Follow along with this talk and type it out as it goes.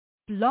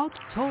Blog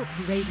Talk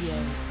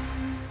Radio.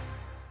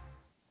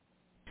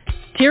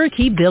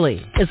 Cherokee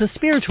Billie is a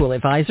spiritual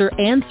advisor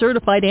and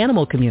certified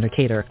animal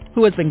communicator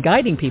who has been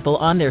guiding people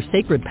on their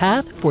sacred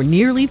path for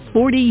nearly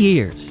 40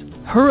 years.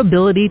 Her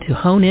ability to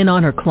hone in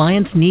on her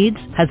clients' needs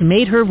has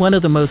made her one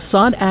of the most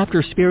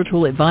sought-after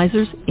spiritual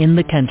advisors in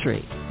the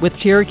country. With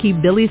Cherokee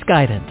Billie's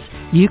guidance,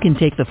 you can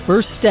take the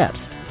first steps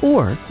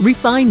or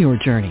refine your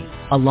journey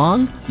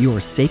along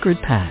your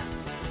sacred path.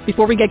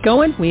 Before we get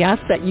going, we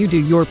ask that you do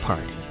your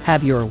part.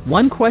 Have your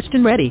one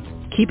question ready,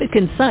 keep it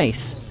concise,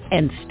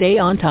 and stay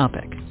on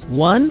topic.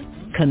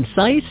 One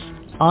concise,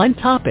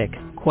 on-topic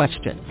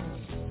question.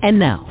 And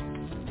now,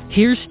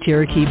 here's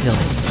Cherokee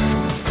Billie.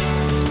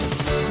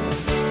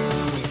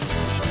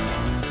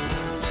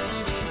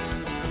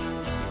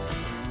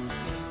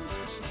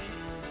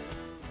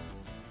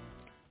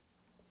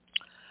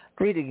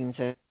 Greetings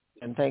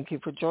and thank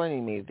you for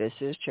joining me. This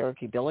is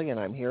Cherokee Billie, and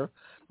I'm here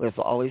with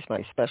always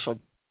my special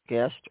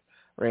guest,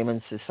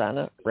 Raymond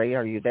Susani. Ray,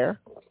 are you there?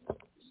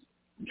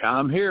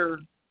 I'm here.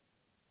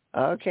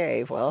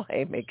 Okay, well,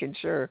 hey, making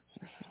sure.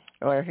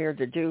 We're here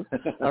to do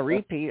a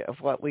repeat of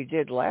what we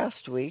did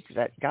last week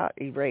that got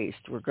erased.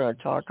 We're going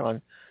to talk on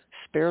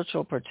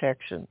spiritual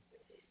protection.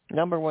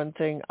 Number one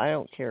thing, I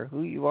don't care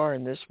who you are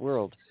in this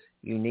world,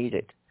 you need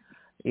it.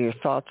 Your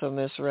thoughts on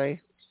this, Ray?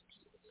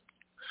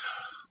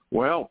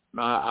 Well,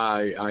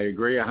 I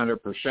agree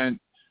 100%.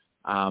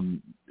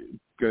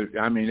 Good.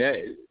 I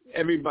mean,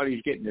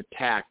 everybody's getting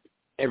attacked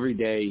every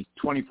day,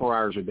 24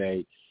 hours a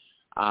day.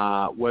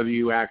 Whether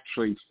you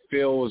actually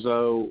feel as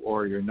though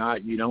or you're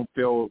not, you don't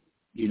feel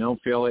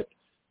it,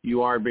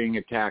 you are being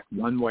attacked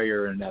one way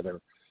or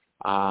another.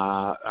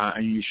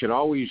 And you should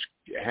always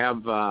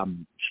have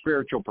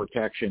spiritual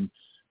protection,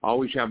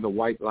 always have the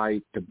white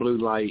light, the blue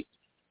light,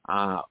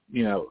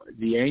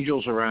 the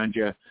angels around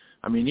you.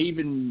 I mean,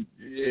 even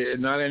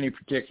not any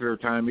particular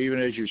time, even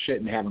as you're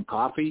sitting having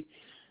coffee,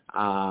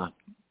 I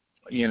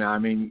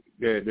mean,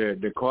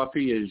 the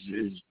coffee is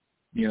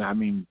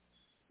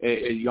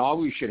you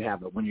always should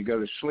have it. When you go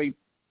to sleep,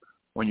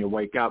 when you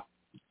wake up,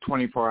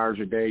 24 hours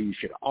a day, you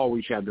should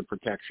always have the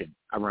protection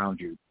around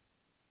you.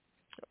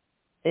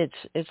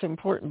 It's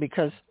important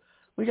because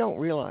we don't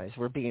realize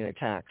we're being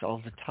attacked all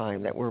the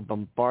time, that we're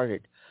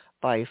bombarded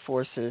by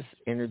forces,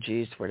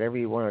 energies, whatever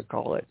you want to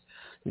call it,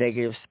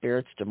 negative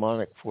spirits,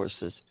 demonic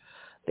forces.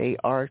 They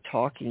are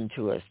talking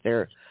to us.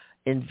 They're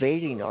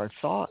invading our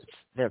thoughts.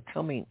 They're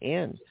coming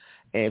in.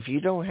 And if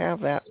you don't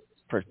have that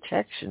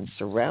protection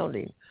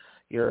surrounding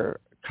your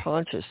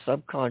conscious,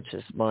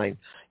 subconscious mind,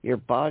 your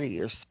body,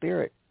 your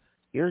spirit,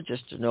 you're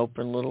just an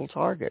open little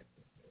target.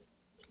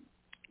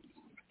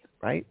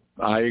 Right?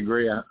 I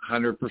agree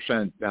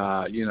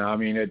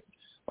 100%.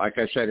 Like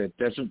I said, it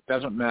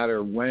doesn't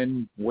matter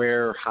when,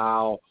 where,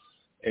 how.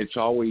 It's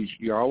always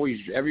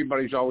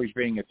everybody's always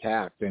being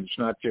attacked, and it's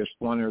not just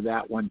one or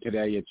that one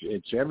today.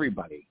 It's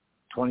everybody,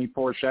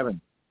 24/7.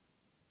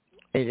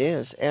 It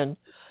is, and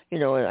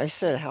I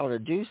said how to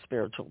do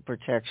spiritual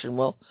protection.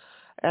 Well,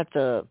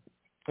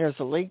 there's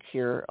a link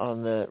here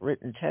on the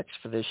written text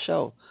for this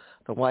show,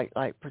 the white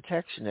light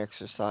protection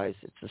exercise.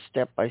 It's a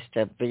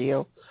step-by-step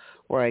video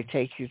where I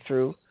take you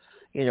through,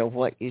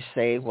 what you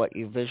say, what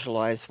you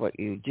visualize, what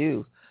you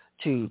do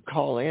to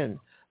call in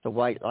the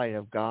white light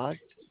of God,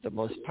 the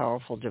most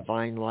powerful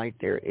divine light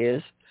there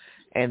is.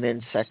 And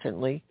then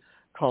secondly,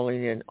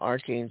 calling in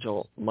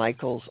Archangel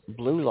Michael's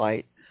blue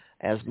light,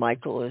 as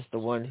Michael is the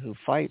one who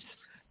fights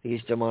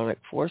these demonic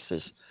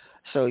forces.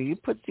 So you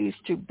put these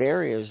two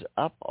barriers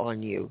up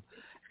on you,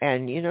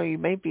 and, you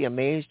may be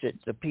amazed at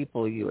the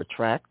people you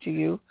attract to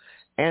you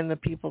and the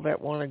people that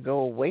want to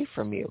go away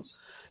from you,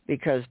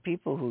 because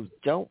people who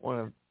don't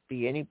want to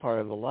be any part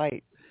of the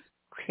light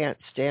can't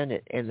stand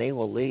it, and they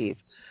will leave.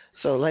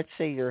 So let's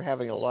say you're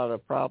having a lot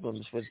of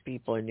problems with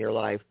people in your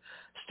life.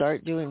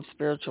 Start doing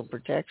spiritual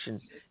protection,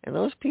 and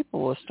those people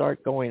will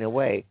start going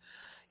away.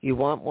 You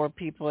want more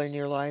people in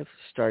your life?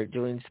 Start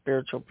doing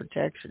spiritual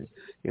protection.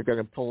 You're going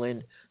to pull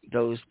in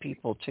those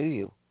people to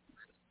you.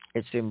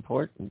 It's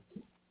important.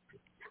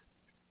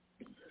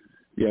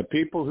 Yeah,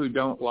 people who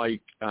don't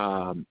like,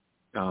 out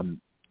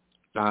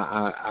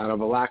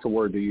of a lack of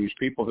word to use,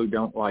 people who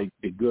don't like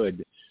the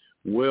good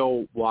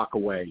will walk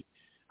away.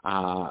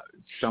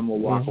 Some will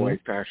walk away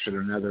faster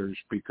than others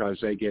because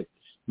they get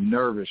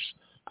nervous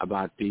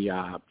about the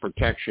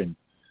protection.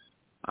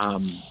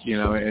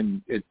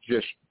 And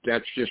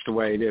that's just the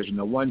way it is. And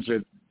the ones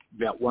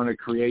that want to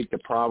create the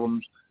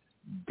problems,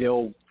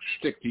 they'll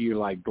stick to you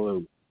like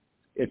glue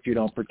if you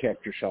don't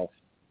protect yourself.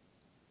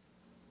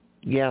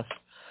 Yes,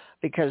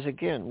 because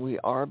again, we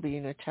are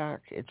being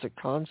attacked. It's a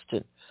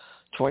constant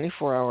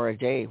 24-hour a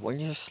day. When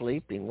you're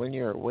sleeping, when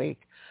you're awake,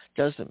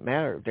 doesn't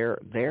matter. They're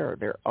there.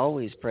 They're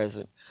always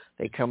present.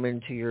 They come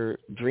into your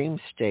dream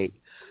state.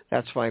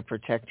 That's why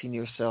protecting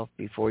yourself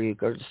before you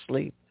go to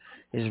sleep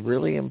is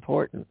really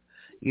important.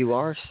 You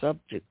are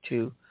subject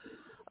to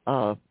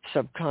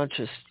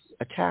subconscious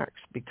attacks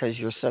because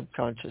your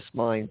subconscious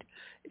mind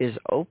is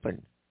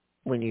open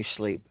when you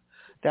sleep.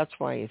 That's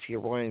why if you're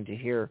wanting to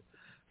hear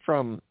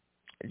from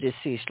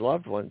deceased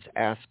loved ones,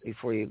 ask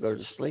before you go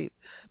to sleep,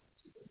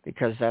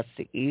 because that's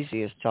the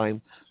easiest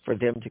time for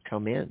them to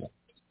come in.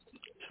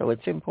 So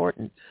it's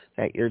important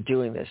that you're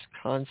doing this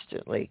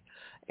constantly.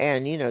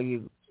 And,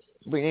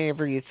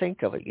 whenever you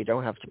think of it, you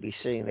don't have to be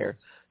sitting there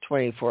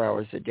 24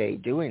 hours a day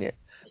doing it,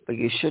 but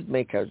you should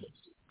make a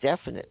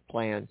definite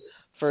plan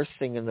first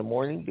thing in the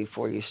morning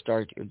before you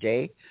start your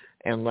day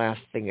and last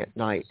thing at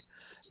night,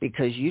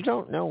 because you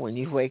don't know when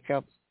you wake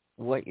up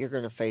what you're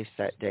going to face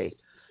that day.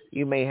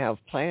 You may have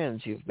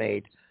plans you've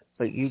made,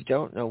 but you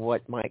don't know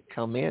what might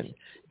come in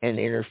and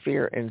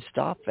interfere and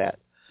stop that,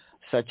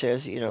 such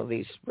as,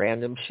 these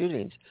random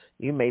shootings.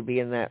 You may be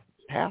in that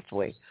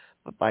pathway,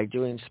 but by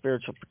doing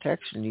spiritual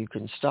protection, you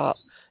can stop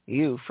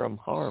you from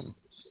harm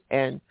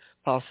and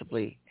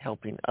possibly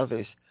helping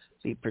others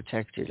be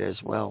protected as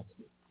well.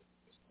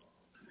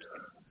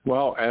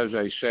 Well, as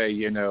I say,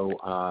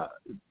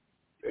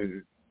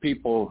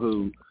 people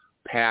who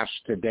passed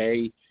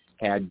today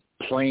had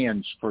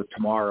plans for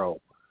tomorrow.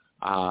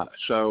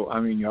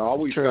 You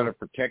always got to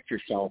protect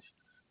yourself,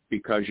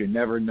 because you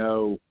never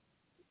know.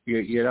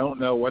 You don't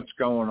know what's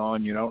going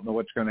on. You don't know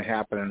what's going to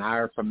happen an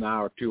hour from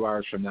now or 2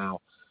 hours from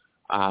now,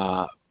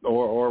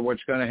 or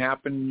what's going to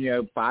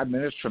happen 5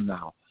 minutes from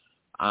now.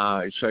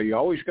 So you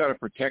always got to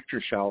protect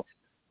yourself.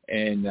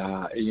 And,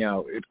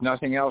 if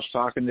nothing else,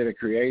 talking to the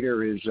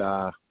Creator is,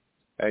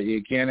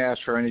 you can't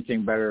ask for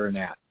anything better than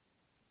that.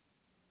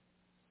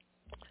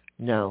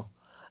 No.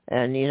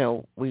 And,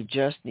 we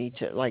just need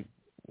to, like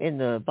in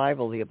the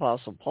Bible, the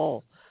Apostle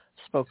Paul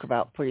spoke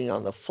about putting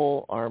on the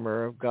full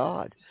armor of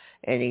God.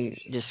 And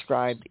he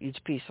described each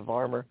piece of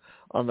armor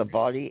on the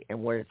body and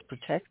what it's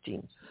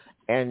protecting.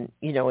 And,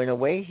 in a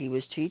way, he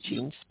was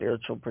teaching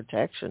spiritual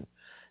protection.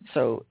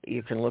 So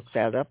you can look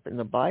that up in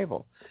the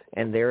Bible.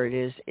 And there it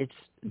is. It's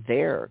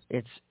there.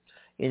 It's,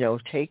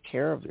 take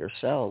care of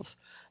yourselves.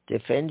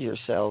 Defend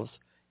yourselves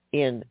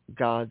in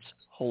God's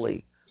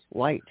holy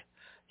light.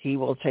 He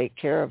will take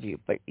care of you.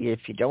 But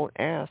if you don't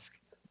ask,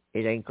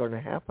 it ain't going to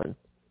happen.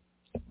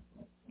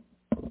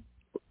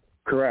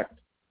 Correct.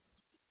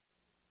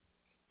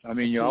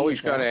 You always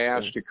got to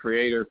ask the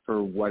Creator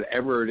for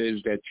whatever it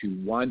is that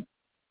you want.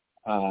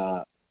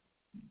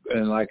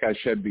 And like I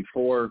said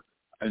before,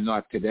 and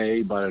not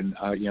today, but in,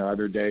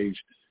 other days,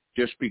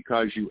 just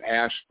because you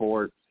ask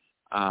for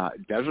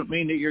it doesn't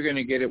mean that you're going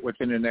to get it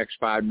within the next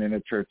 5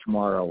 minutes or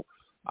tomorrow.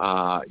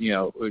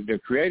 The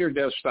Creator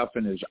does stuff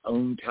in His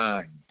own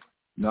time,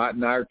 not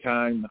in our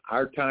time.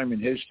 Our time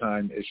and His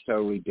time is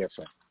totally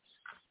different.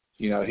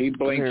 He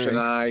blinks an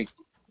eye.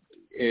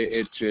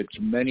 It's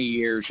many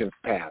years have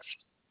passed.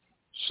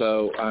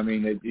 So,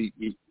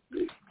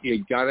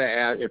 you got to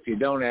ask. If you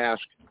don't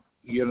ask,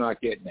 you're not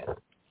getting it.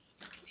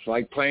 It's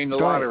like playing the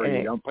lottery.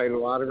 You don't play the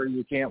lottery,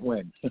 you can't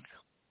win.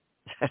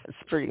 That's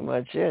pretty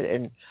much it.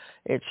 And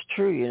it's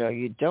true,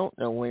 you don't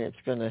know when it's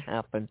going to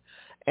happen.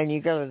 And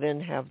you got to then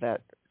have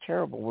that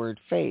terrible word,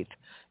 faith.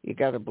 You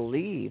got to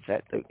believe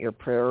that your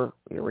prayer,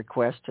 your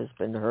request has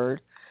been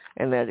heard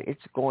and that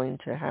it's going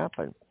to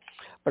happen.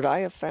 But I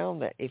have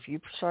found that if you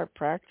start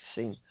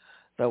practicing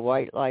the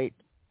white light,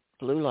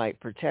 blue light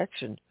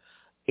protection,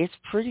 it's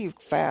pretty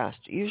fast.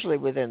 Usually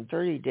within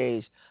 30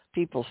 days,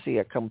 people see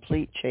a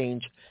complete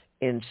change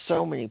in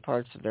so many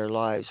parts of their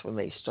lives when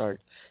they start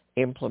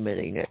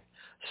implementing it.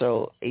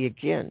 So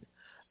again,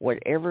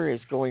 whatever is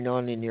going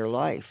on in your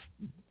life,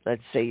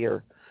 let's say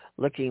you're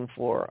looking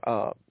for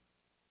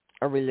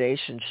a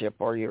relationship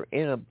or you're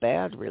in a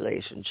bad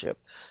relationship,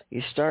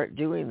 you start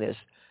doing this,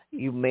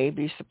 you may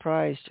be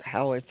surprised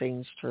how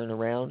things turn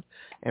around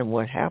and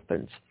what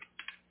happens.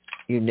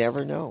 You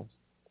never know.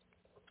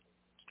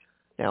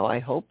 Now, I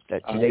hope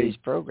that today's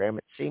program,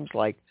 it seems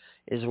like,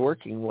 is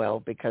working well,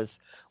 because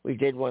we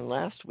did one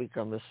last week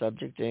on the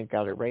subject and it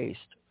got erased.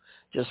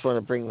 Just want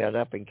to bring that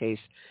up in case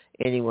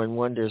anyone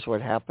wonders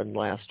what happened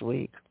last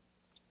week.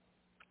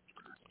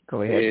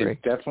 Go ahead, Ray.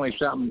 Definitely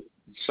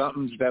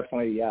something's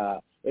definitely,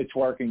 it's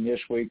working this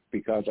week,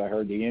 because I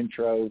heard the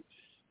intro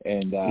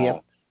and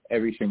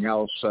everything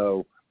else.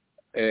 So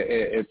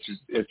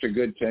it's a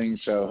good thing.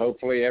 So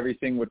hopefully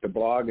everything with the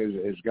blog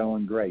is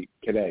going great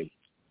today.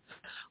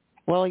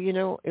 Well,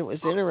 it was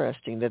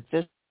interesting that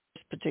this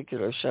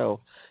particular show,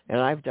 and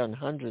I've done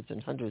hundreds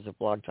and hundreds of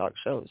blog talk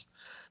shows,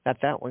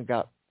 that one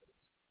got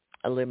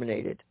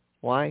eliminated.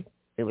 Why?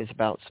 It was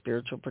about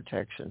spiritual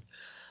protection.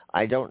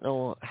 I don't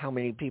know how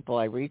many people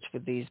I reached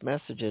with these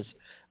messages,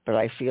 but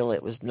I feel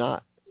it was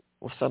not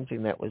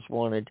something that was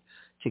wanted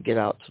to get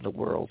out to the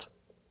world.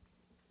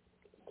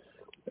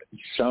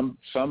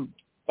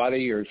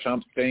 Somebody or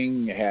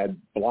something had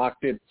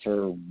blocked it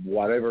for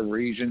whatever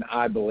reason,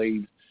 I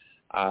believe,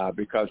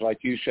 because, like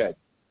you said,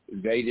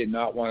 they did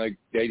not want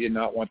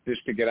this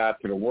to get out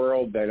to the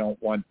world. They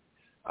don't want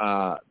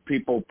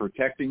people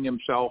protecting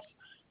themselves,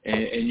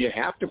 and you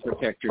have to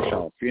protect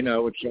yourself.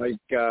 It's like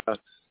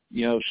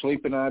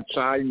sleeping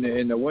outside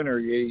in the winter.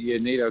 You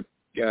need a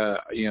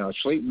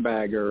sleeping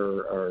bag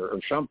or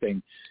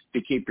something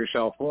to keep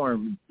yourself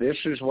warm. This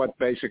is what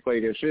basically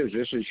this is.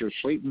 This is your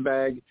sleeping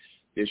bag.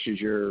 This is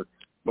your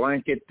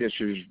blanket. This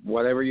is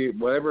whatever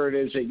it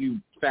is that you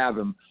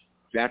fathom.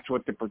 That's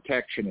what the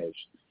protection is.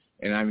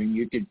 And I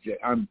mean,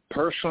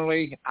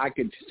 personally, I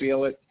could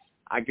feel it.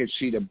 I could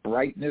see the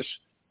brightness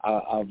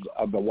of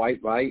the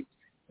white light.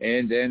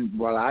 And then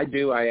what I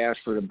do, I ask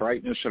for the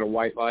brightness of the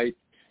white light,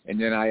 and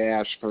then I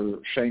ask for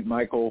St.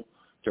 Michael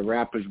to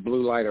wrap his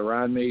blue light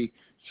around me,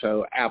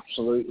 so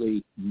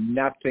absolutely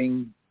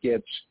nothing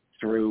gets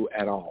through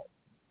at all.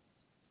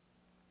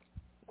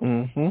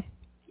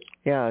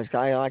 Yeah,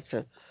 I like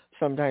to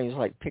sometimes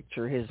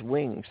picture his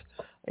wings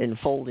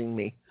enfolding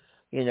me,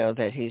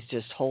 that he's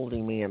just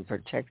holding me and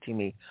protecting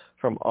me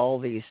from all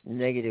these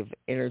negative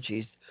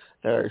energies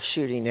that are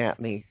shooting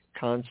at me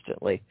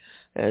constantly,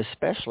 and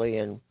especially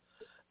in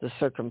the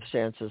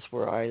circumstances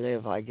where I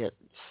live. I get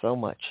so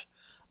much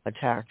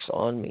attacks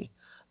on me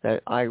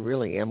that I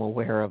really am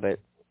aware of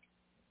it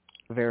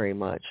very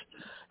much.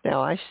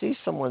 Now, I see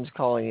someone's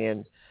calling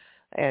in,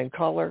 and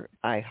caller,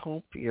 I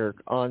hope you're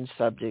on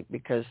subject,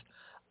 because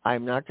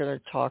I'm not going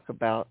to talk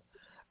about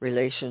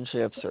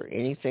relationships or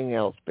anything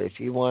else, but if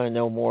you want to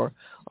know more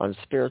on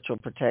spiritual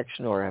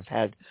protection or have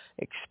had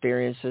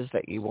experiences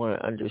that you want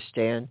to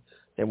understand,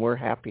 then we're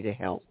happy to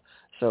help.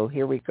 So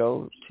here we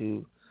go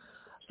to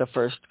the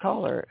first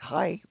caller.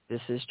 Hi, this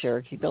is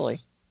Cherokee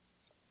Billie.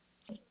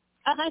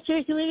 Hi,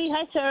 Cherokee Billie.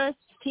 Hi, sir.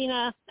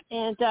 Tina.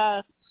 And,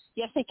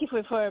 yes, thank you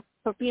for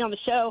being on the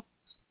show.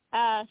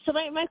 So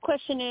my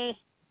question is,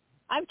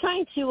 I'm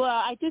trying to,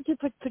 I do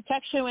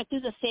protection. I do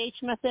the SAGE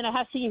method. I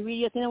have seen your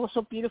video. I think it was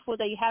so beautiful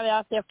that you have it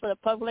out there for the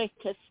public,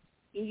 because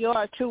you're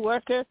a true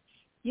worker.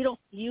 You don't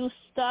use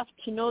stuff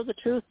to know the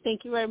truth.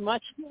 Thank you very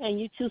much. And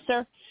you too,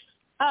 sir.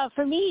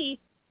 For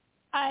me,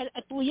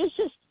 will you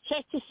just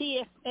check to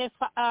see if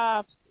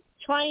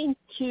trying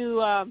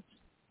to,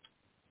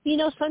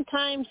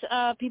 sometimes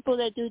people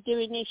that do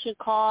divination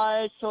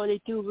cards or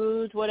they do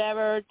runes,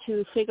 whatever,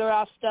 to figure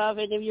out stuff,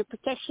 and if your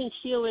protection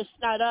shield is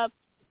not up,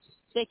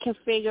 they can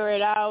figure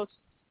it out.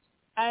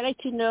 I'd like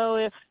to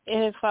know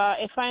if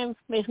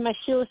my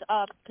shield's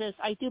up, because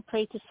I do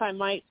pray to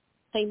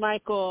Saint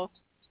Michael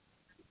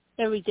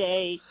every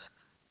day.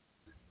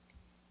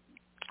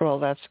 Well,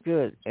 that's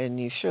good, and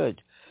you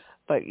should.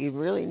 But you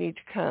really need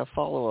to kind of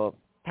follow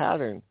a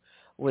pattern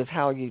with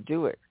how you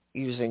do it,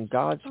 using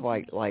God's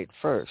white light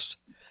first,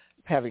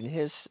 having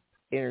his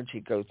energy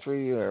go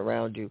through you and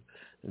around you,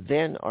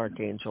 then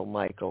Archangel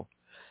Michael.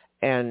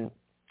 And,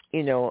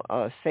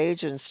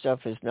 sage and stuff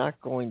is not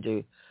going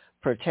to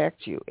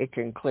protect you. It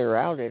can clear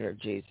out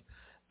energies,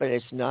 but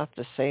it's not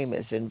the same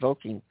as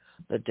invoking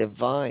the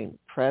divine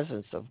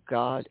presence of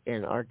God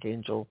and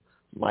Archangel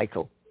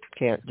Michael.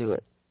 Can't do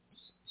it.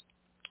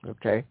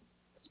 Okay?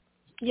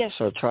 Yes.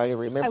 So try to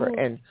remember.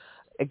 And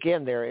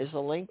again, there is a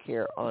link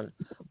here on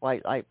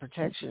white light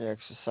protection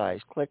exercise.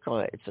 Click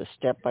on it. It's a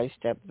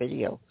step-by-step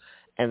video,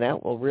 and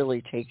that will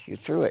really take you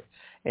through it.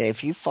 And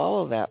if you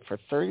follow that for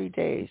 30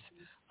 days,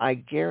 I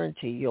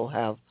guarantee you'll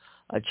have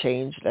a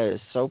change that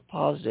is so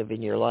positive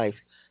in your life,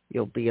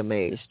 you'll be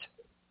amazed.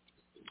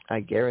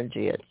 I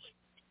guarantee it.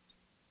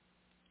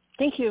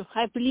 Thank you.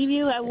 I believe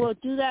you. I will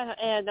do that,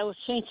 and I will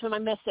change my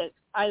message.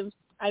 I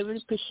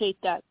really appreciate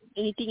that.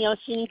 Anything else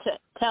you need to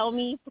tell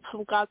me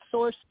from God's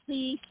source,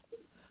 please?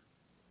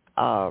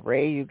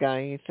 Ray, you got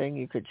anything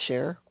you could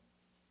share?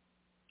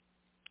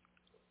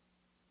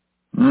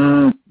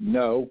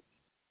 No,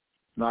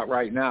 not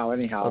right now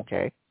anyhow.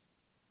 Okay.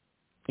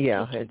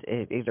 Yeah,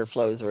 it either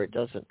flows or it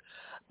doesn't.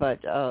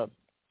 But,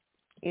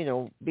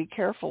 be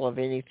careful of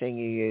anything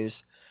you use,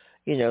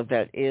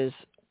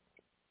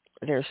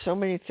 there's so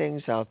many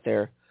things out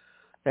there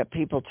that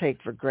people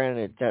take for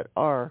granted that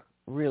are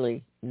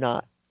really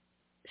not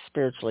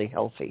spiritually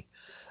healthy.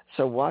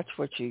 So watch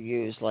what you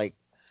use,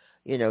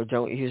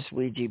 don't use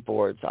Ouija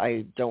boards.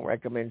 I don't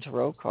recommend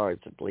tarot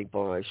cards. I believe I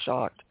was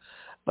shocked.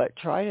 But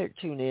try to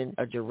tune in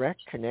a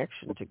direct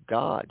connection to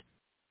God,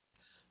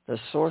 the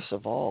source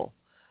of all.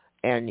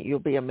 And you'll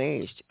be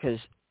amazed, because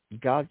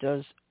God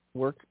does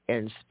work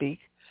and speak,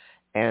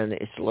 and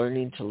it's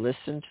learning to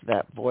listen to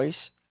that voice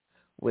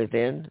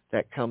within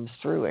that comes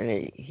through,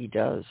 and he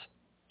does.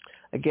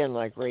 Again,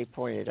 like Ray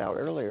pointed out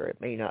earlier, it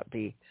may not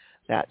be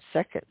that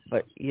second,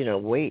 but,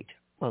 wait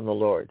on the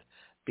Lord.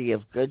 Be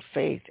of good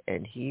faith,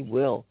 and he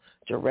will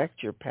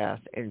direct your path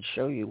and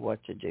show you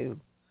what to do.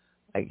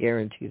 I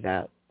guarantee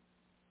that.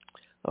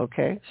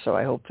 Okay, so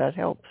I hope that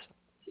helps.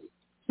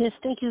 Yes,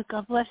 thank you.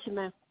 God bless you,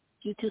 ma'am.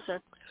 You too, sir.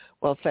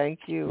 Well, thank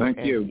you. Thank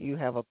you. You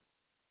have a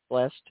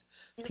blessed,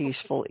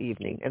 peaceful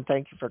evening, and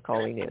thank you for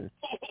calling in.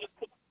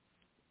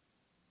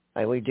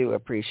 We do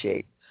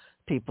appreciate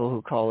people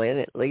who call in.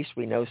 At least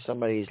we know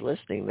somebody's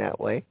listening that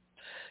way,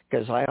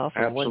 because I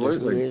often wonder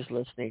who is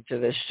listening to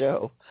this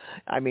show.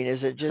 I mean,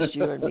 is it just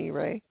you and me,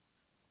 Ray?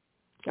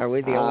 Are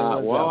we the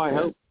only ones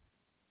out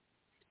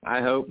there?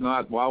 I hope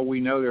not. Well,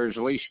 we know there's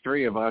at least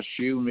three of us,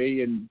 you,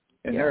 me, and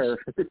her.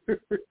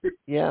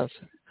 Yes.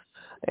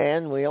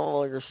 And we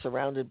all are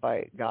surrounded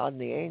by God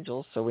and the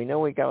angels, so we know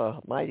we got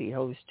a mighty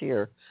host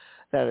here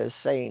that is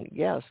saying,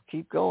 yes,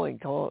 keep going,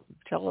 tell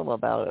them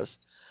about us.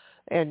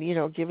 And,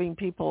 giving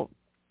people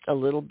a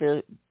little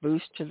bit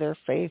boost to their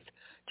faith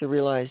to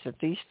realize that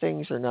these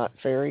things are not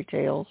fairy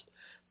tales.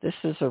 This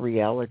is a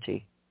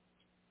reality.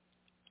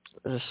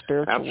 The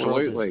spiritual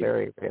world is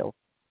very real.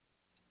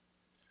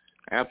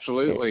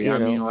 Absolutely. I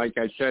mean, like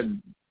I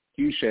said,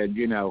 you said,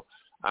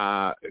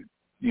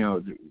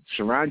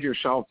 surround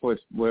yourself with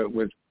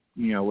the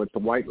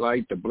white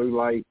light, the blue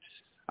light,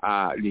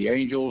 the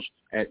angels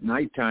at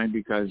nighttime,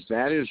 because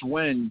that is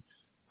when,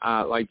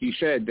 like you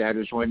said, that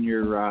is when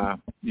you're,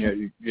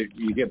 you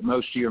get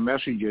most of your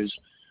messages,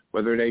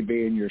 whether they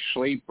be in your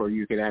sleep or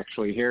you could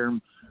actually hear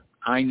them.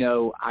 I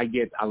know I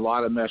get a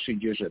lot of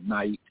messages at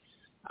night,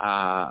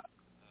 on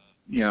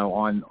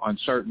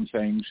certain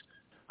things.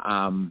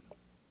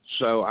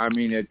 So, I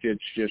mean,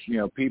 it's just,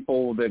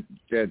 people that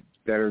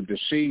are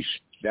deceased,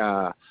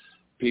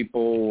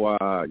 people,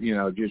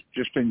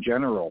 just in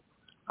general.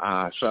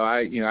 So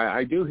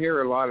I do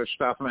hear a lot of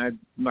stuff, and I'm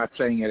not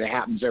saying it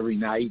happens every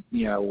night,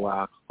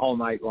 all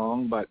night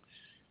long, but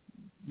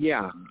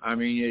yeah, I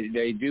mean,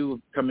 they do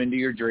come into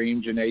your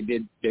dreams, and they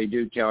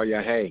do tell you,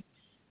 hey,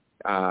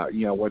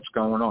 what's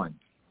going on.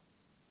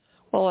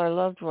 Well, our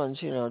loved ones,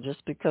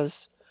 just because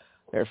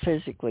they're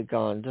physically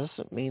gone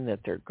doesn't mean that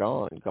they're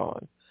gone.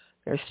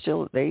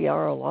 They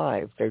are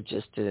alive. They're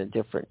just in a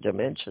different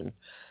dimension.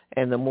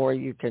 And the more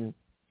you can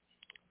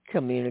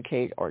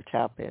communicate or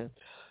tap in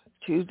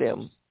to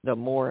them, the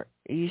more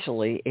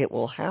easily it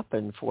will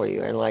happen for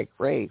you. And like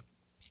Ray,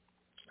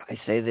 I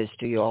say this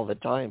to you all the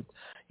time,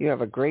 you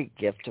have a great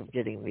gift of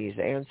getting these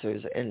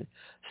answers and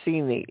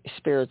seeing the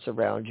spirits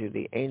around you,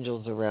 the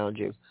angels around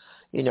you.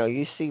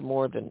 You see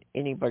more than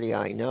anybody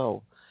I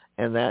know,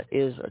 and that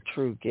is a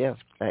true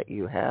gift that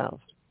you have.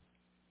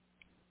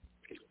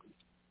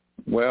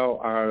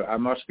 Well, I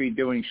must be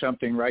doing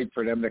something right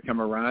for them to come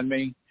around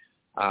me,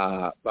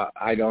 but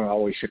I don't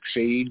always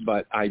succeed,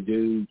 but I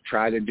do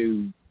try to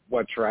do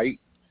what's right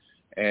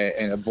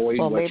and avoid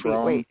what's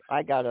wrong. Wait,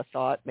 I got a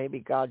thought. Maybe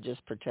God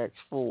just protects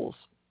fools.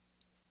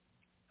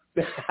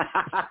 He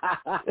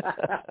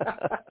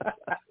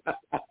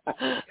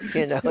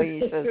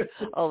says,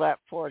 oh, that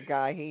poor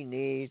guy, he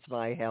needs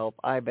my help.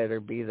 I better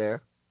be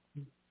there.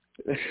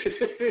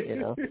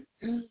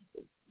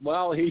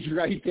 Well, he's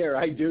right there.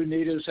 I do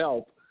need his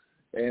help,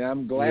 and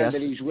I'm glad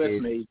that he's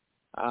with me,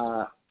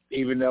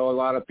 even though a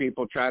lot of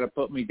people try to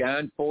put me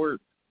down for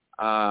it.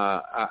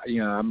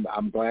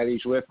 I'm glad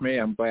he's with me.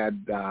 I'm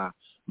glad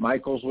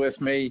Michael's with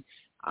me,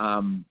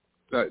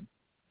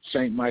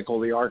 St. Michael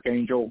the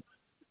Archangel.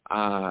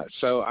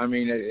 So, I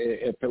mean,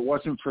 if it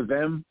wasn't for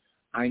them,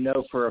 I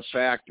know for a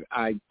fact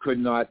I could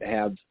not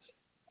have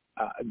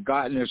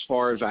gotten as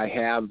far as I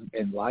have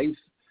in life.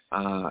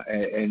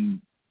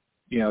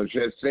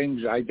 Just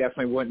things, I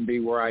definitely wouldn't be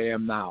where I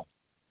am now.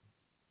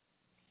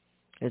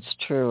 It's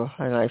true,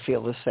 and I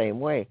feel the same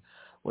way.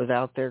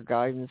 Without their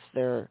guidance,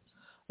 their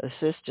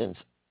assistance,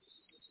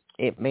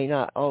 it may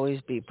not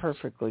always be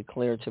perfectly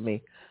clear to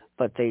me,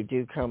 but they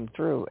do come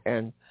through.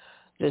 And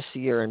this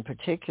year in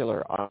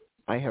particular,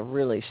 I have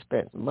really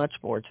spent much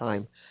more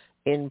time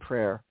in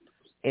prayer,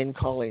 in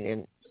calling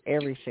in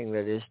everything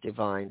that is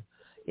divine.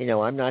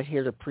 I'm not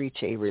here to preach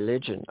a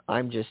religion.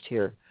 I'm just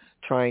here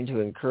trying to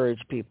encourage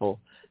people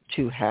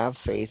to have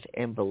faith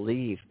and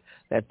believe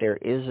that there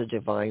is a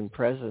divine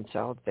presence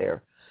out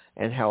there.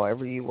 And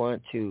however you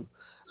want to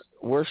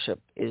worship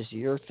is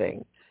your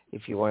thing.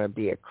 If you want to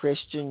be a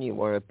Christian, you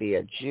want to be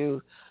a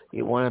Jew,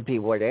 you want to be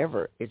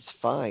whatever, it's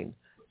fine.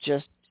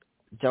 Just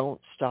don't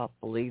stop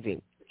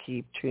believing.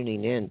 Keep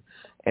tuning in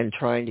and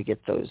trying to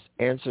get those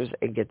answers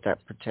and get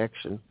that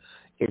protection.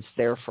 It's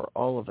there for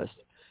all of us.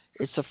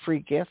 It's a free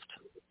gift.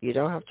 You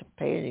don't have to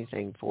pay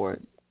anything for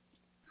it.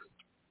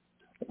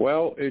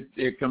 Well,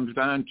 it comes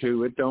down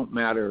to, it don't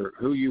matter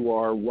who you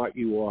are, what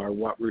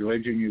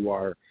religion you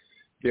are.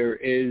 There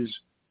is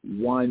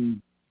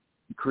one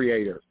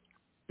creator.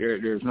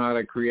 There's not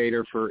a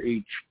creator for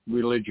each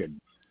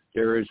religion.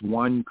 There is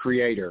one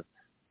creator.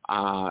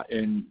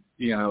 And,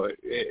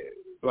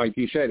 like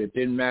you said, it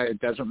didn't matter.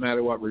 It doesn't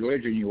matter what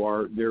religion you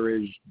are. There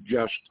is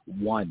just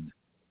one.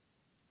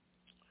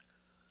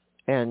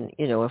 And,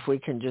 if we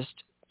can just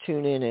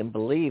tune in and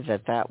believe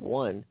that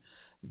one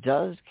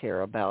does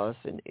care about us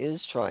and is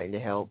trying to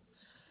help,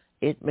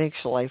 it makes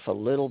life a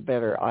little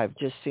better. I've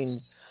just seen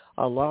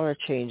a lot of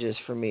changes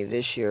for me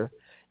this year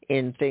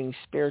in things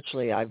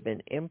spiritually I've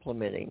been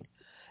implementing,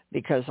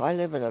 because I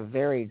live in a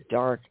very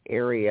dark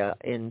area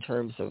in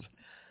terms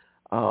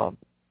of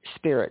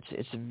spirits.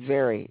 It's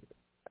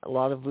a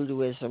lot of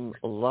voodooism,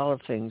 a lot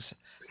of things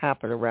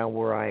happen around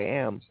where I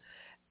am.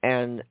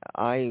 And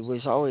I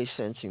was always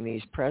sensing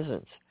these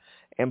presence.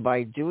 And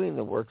by doing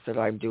the work that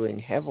I'm doing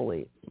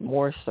heavily,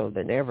 more so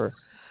than ever,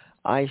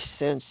 I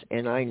sense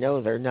and I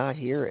know they're not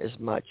here as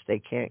much. They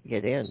can't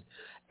get in.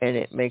 And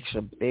it makes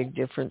a big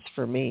difference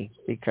for me,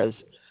 because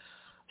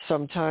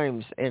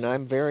sometimes, and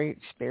I'm very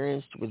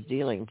experienced with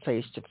dealing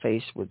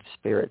face-to-face with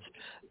spirits,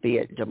 be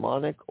it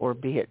demonic or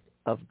be it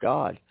of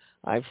God.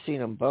 I've seen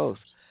them both.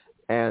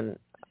 And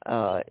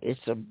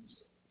it's a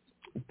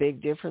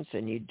big difference,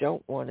 and you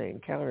don't want to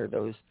encounter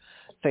those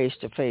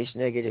face-to-face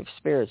negative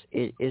spirits.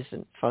 It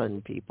isn't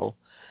fun, people.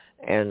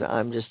 And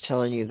I'm just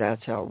telling you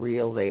that's how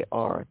real they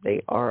are.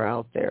 They are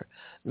out there.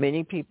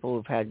 Many people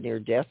who've had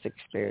near-death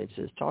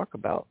experiences talk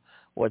about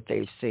what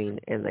they've seen,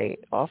 and they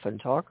often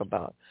talk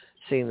about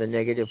seeing the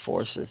negative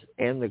forces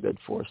and the good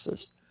forces.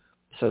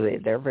 So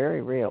they're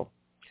very real.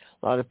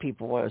 A lot of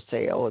people want to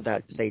say, oh,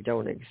 that they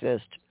don't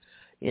exist.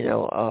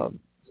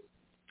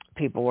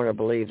 People want to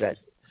believe that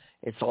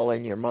it's all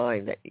in your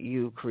mind, that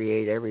you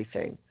create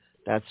everything.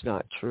 That's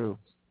not true.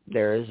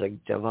 There is a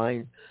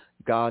divine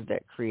God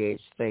that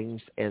creates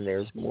things, and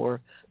there's more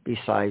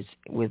besides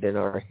within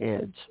our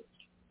heads.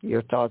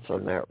 Your thoughts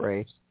on that,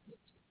 Ray?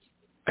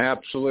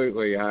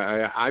 Absolutely.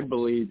 I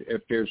believe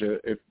if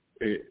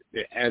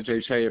as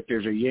they say, if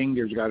there's a yin,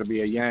 there's got to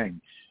be a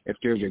yang. If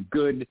there's a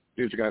good,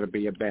 there's got to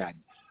be a bad.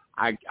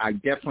 I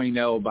definitely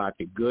know about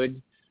the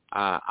good.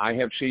 I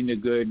have seen the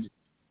good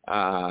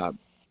a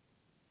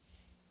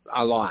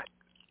lot,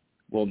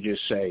 we'll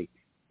just say.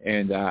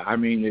 And a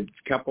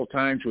couple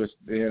times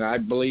and I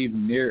believe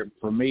near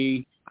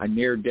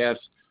death,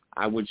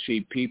 I would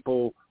see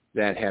people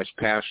that has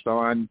passed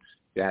on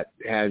that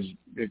has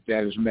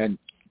meant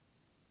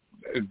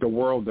the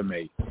world to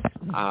me.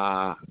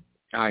 I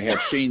have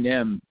seen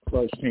them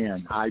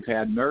firsthand. I've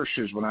had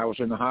nurses when I was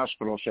in the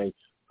hospital say,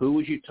 "Who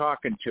was you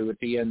talking to at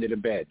the end of the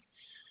bed?"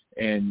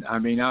 And I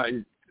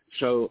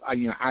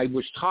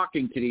was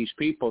talking to these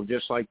people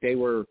just like they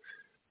were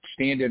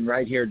standing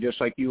right here, just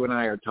like you and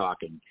I are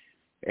talking.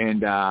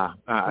 And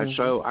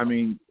so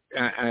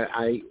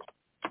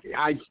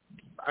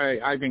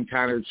I've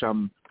encountered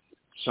some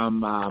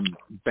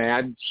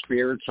bad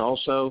spirits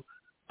also,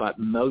 but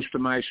most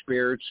of my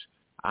spirits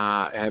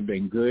have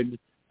been good.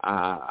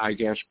 I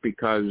guess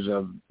because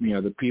of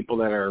the people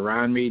that are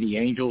around me, the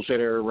angels that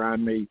are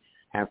around me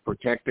have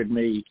protected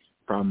me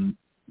from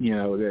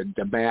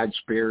the bad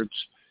spirits,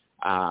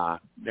 or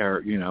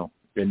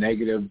the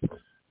negative.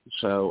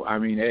 So I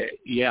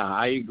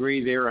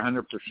agree there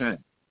 100%.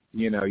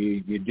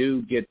 You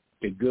do get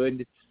the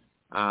good,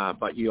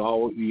 but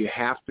you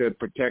have to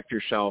protect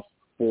yourself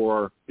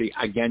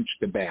against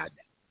the bad.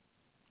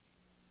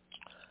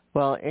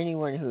 Well,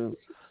 anyone who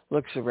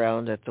looks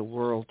around at the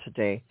world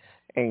today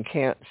and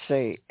can't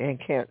see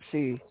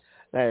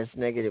that it's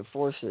negative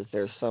forces,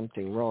 there's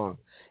something wrong.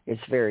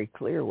 It's very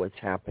clear what's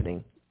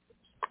happening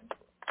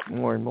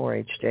more and more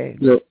each day.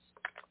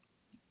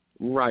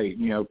 Right.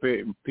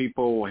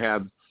 People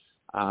have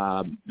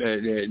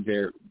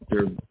they're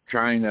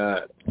trying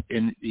to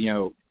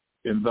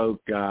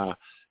invoke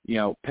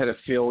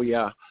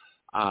pedophilia,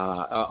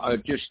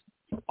 just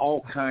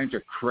all kinds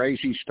of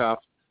crazy stuff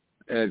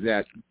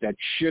that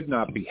should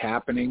not be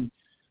happening.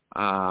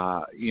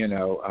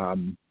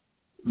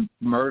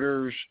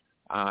 Murders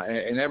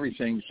and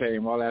everything,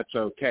 saying, well, that's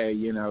okay.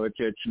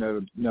 It's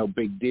no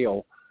big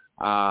deal.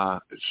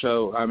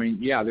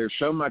 There's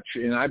so much,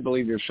 and I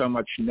believe there's so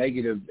much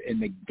negative in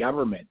the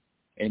government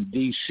in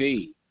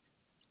D.C.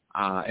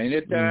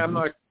 I'm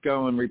not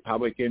going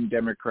Republican,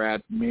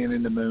 Democrat, man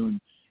in the moon,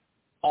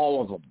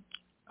 all of them.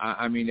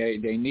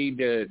 They need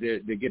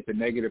to get the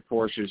negative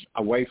forces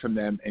away from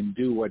them and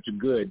do what's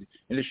good.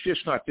 And it's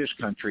just not this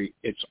country;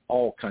 it's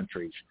all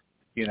countries.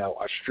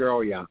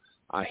 Australia,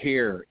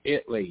 here,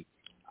 Italy,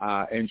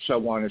 and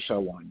so on and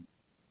so on.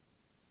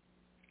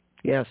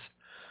 Yes.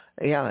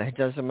 Yeah, it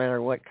doesn't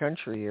matter what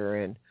country you're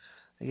in.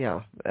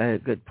 Yeah, a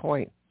good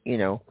point.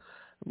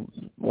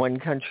 One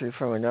country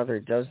from another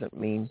doesn't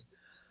mean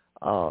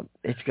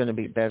it's going to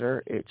be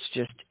better. It's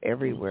just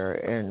everywhere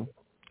and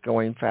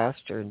going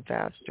faster and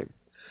faster.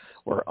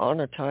 We're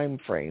on a time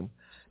frame,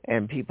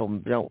 and people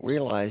don't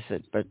realize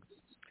it, but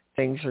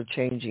things are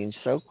changing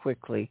so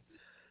quickly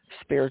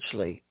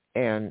spiritually,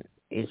 and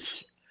it's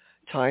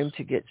time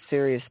to get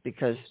serious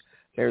because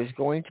there's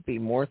going to be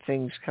more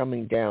things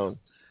coming down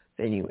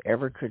than you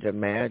ever could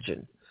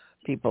imagine.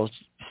 People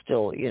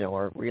still,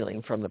 are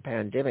reeling from the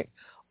pandemic,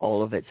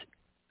 all of its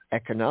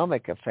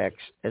economic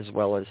effects as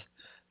well as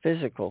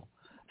physical.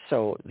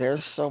 So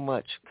there's so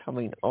much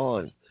coming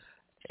on,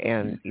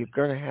 and you're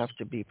going to have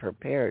to be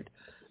prepared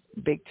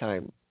big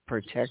time.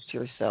 Protect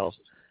yourself.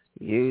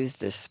 Use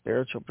this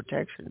spiritual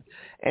protection.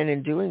 And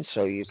in doing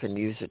so, you can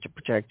use it to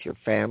protect your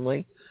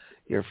family,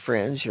 your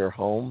friends, your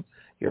home,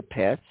 your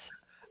pets.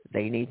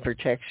 They need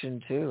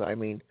protection too.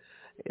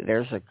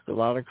 There's a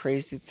lot of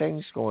crazy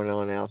things going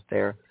on out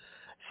there.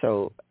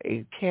 So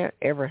you can't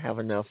ever have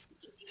enough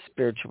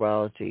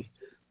spirituality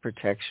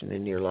protection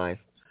in your life.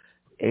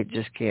 It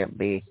just can't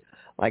be.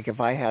 Like if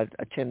I had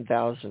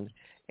 10,000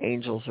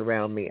 angels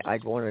around me,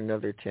 I'd want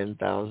another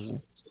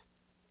 10,000.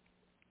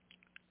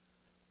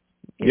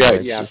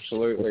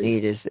 Absolutely. The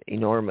need is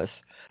enormous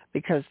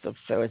because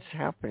so it's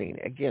happening.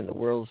 Again, the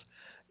world's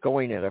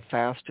going at a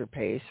faster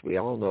pace. We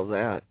all know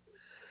that.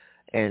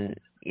 And,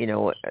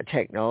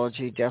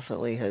 technology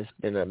definitely has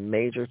been a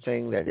major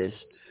thing that is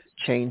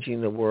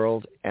changing the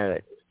world at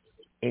an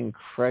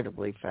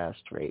incredibly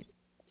fast rate.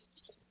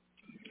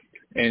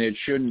 And it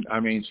shouldn't,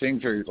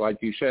 things are, like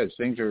you said,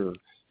 things are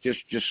just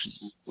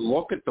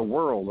look at the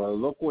world.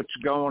 Look what's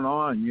going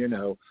on,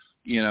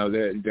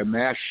 the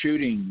mass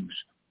shootings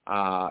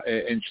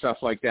and stuff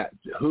like that.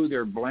 Who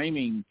they're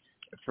blaming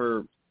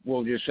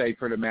we'll just say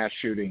for the mass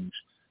shootings,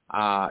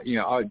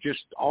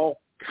 just all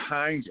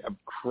kinds of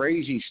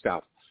crazy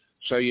stuff.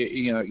 So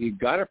you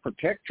got to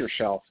protect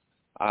yourself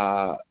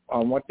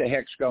on what the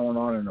heck's going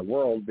on in the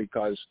world,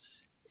 because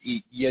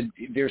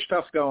there's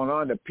stuff going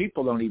on that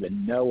people don't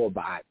even know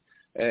about.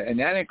 And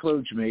that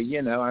includes me,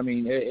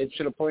 it's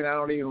to the point I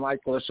don't even like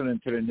listening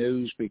to the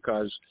news,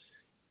 because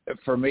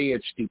for me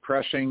it's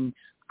depressing.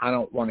 I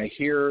don't want to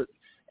hear it.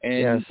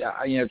 And,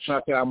 it's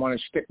not that I want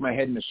to stick my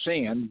head in the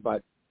sand,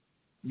 but,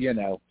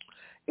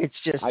 it's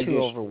just too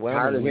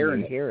overwhelming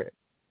when you hear it,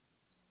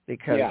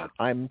 because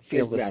I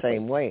feel the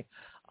same way.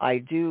 I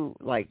do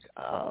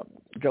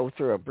go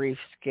through a brief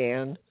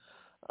scan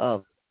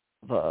of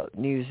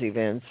news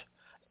events,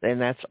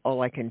 and that's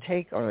all I can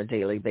take on a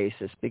daily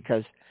basis,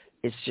 because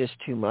it's just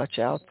too much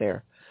out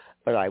there.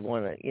 But I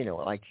want to,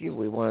 like you,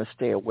 we want to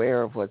stay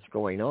aware of what's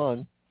going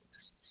on.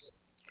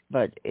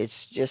 But it's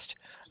just,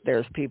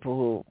 there's people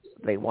who,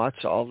 they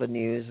watch all the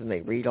news and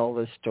they read all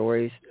the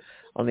stories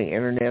on the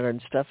internet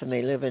and stuff, and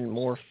they live in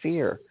more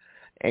fear.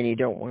 And you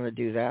don't want to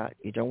do that.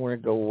 You don't want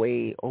to go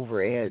way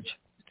over edge.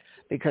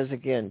 Because,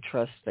 again,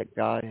 trust that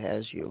God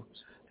has you,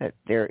 that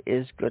there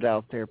is good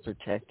out there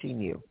protecting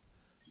you.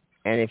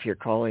 And if you're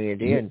calling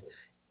it in,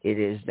 it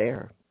is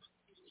there.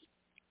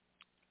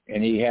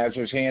 And he has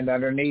his hand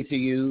underneath of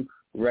you,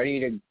 ready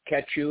to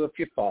catch you if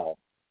you fall.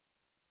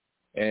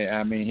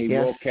 And, he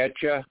will catch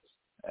you.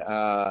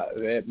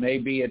 It may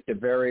be at the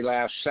very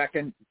last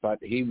second, but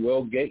he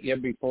will get you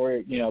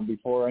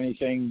before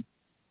anything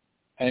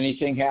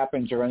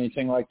happens or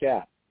anything like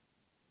that.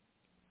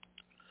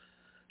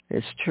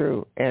 It's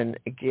true. And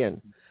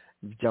again,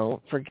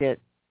 don't forget,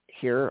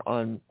 here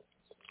on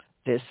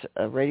this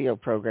radio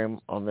program,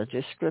 on the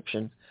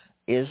description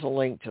is a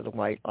link to the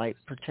white light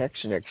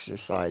protection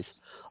exercise.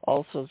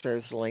 Also,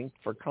 there's a link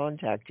for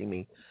contacting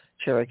me,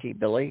 Cherokee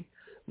Billie.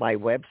 My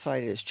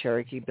website is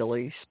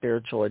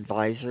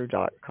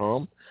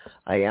CherokeeBillieSpiritualAdvisor.com.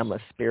 I am a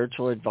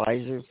spiritual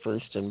advisor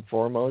first and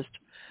foremost,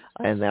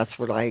 and that's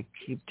what I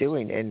keep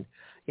doing. And,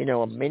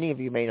 many of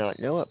you may not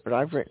know it, but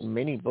I've written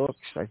many books.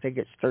 I think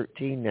it's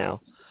 13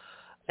 now,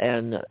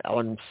 and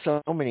on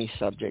so many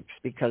subjects,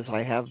 because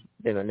I have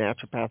been a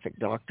naturopathic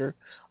doctor.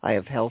 I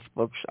have health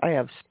books. I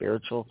have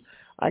spiritual.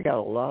 I got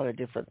a lot of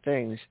different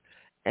things,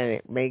 and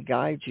it may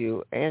guide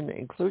you, and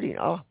including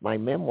my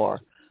memoir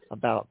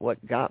about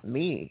what got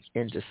me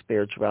into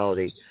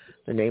spirituality.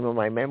 The name of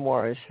my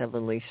memoir is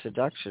Heavenly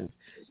Seduction.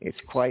 It's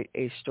quite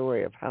a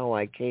story of how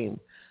I came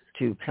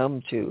to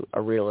come to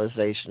a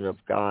realization of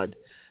God,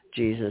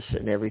 Jesus,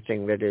 and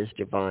everything that is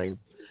divine.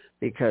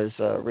 Because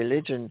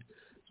religion,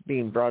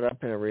 being brought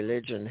up in a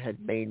religion,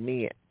 had made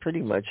me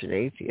pretty much an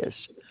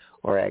atheist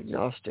or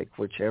agnostic,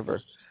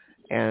 whichever.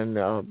 And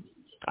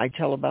I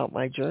tell about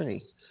my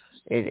journey.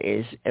 It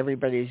is,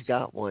 everybody's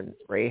got one.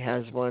 Ray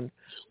has one.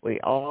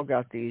 We all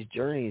got these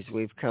journeys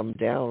we've come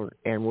down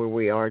and where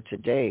we are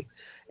today.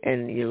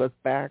 And you look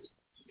back,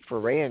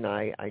 for Ray and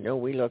I know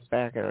we look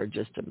back and are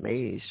just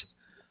amazed.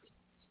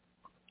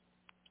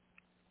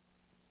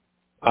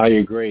 I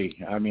agree.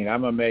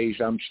 I'm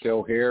amazed I'm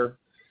still here.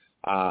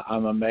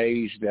 I'm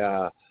amazed,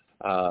 even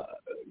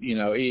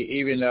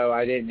though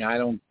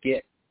I'm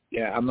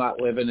not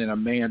living in a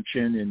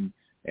mansion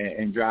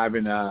and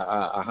driving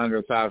a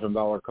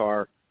 $100,000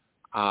 car.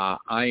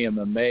 I am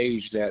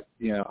amazed that,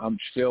 I'm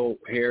still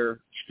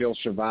here, still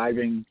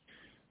surviving,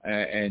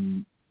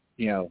 and,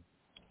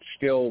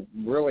 still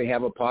really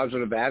have a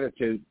positive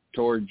attitude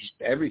towards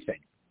everything.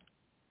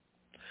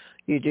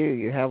 You do.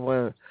 You have one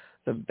of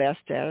the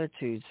best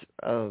attitudes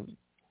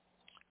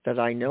that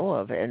I know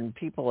of. And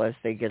people, as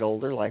they get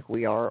older, like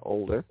we are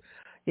older,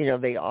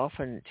 they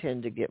often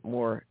tend to get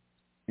more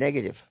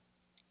negative.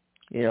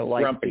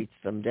 Life Grumpy. beats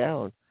them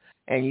down.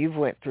 And you've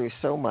went through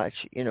so much,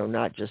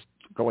 not just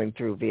going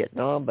through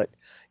Vietnam, but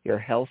your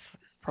health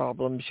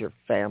problems, your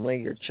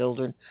family, your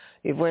children.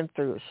 You've went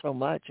through so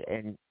much,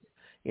 and,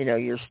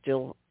 you're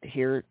still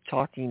here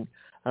talking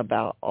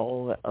about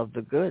all of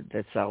the good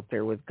that's out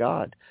there with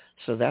God.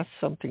 So that's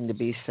something to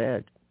be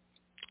said.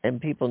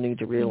 And people need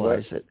to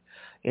realize it,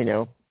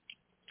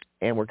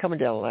 And we're coming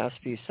down the last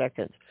few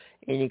seconds.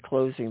 Any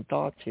closing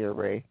thoughts here,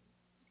 Ray?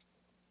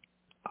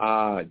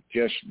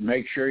 Just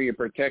make sure you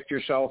protect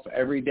yourself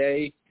every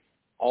day,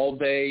 all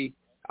day.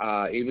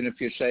 Even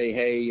if you say,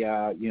 hey,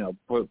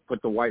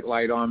 put the white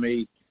light on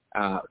me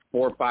 4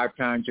 or 5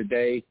 times a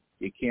day,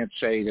 you can't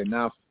say it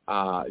enough.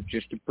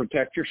 Just to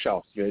protect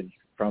yourself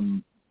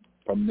from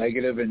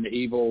negative and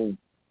evil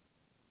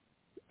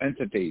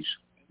entities,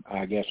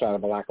 I guess, out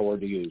of a lack of word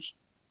to use.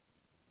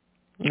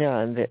 Yeah,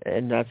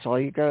 and that's all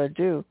you got to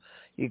do.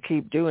 You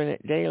keep doing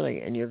it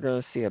daily, and you're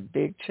going to see a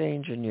big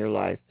change in your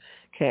life.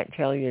 Can't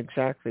tell you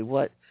exactly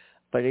what,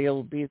 but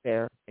it'll be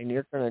there, and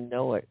you're going to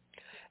know it.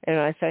 And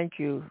I thank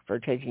you for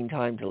taking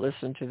time to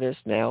listen to this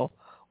now,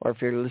 or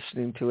if you're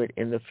listening to it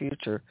in the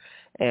future.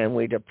 And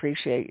we'd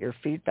appreciate your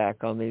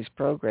feedback on these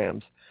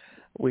programs.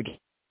 We'd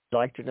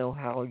like to know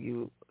how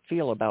you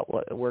feel about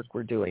what the work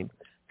we're doing.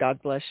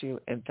 God bless you,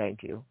 and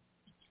thank you.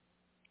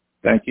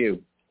 Thank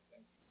you.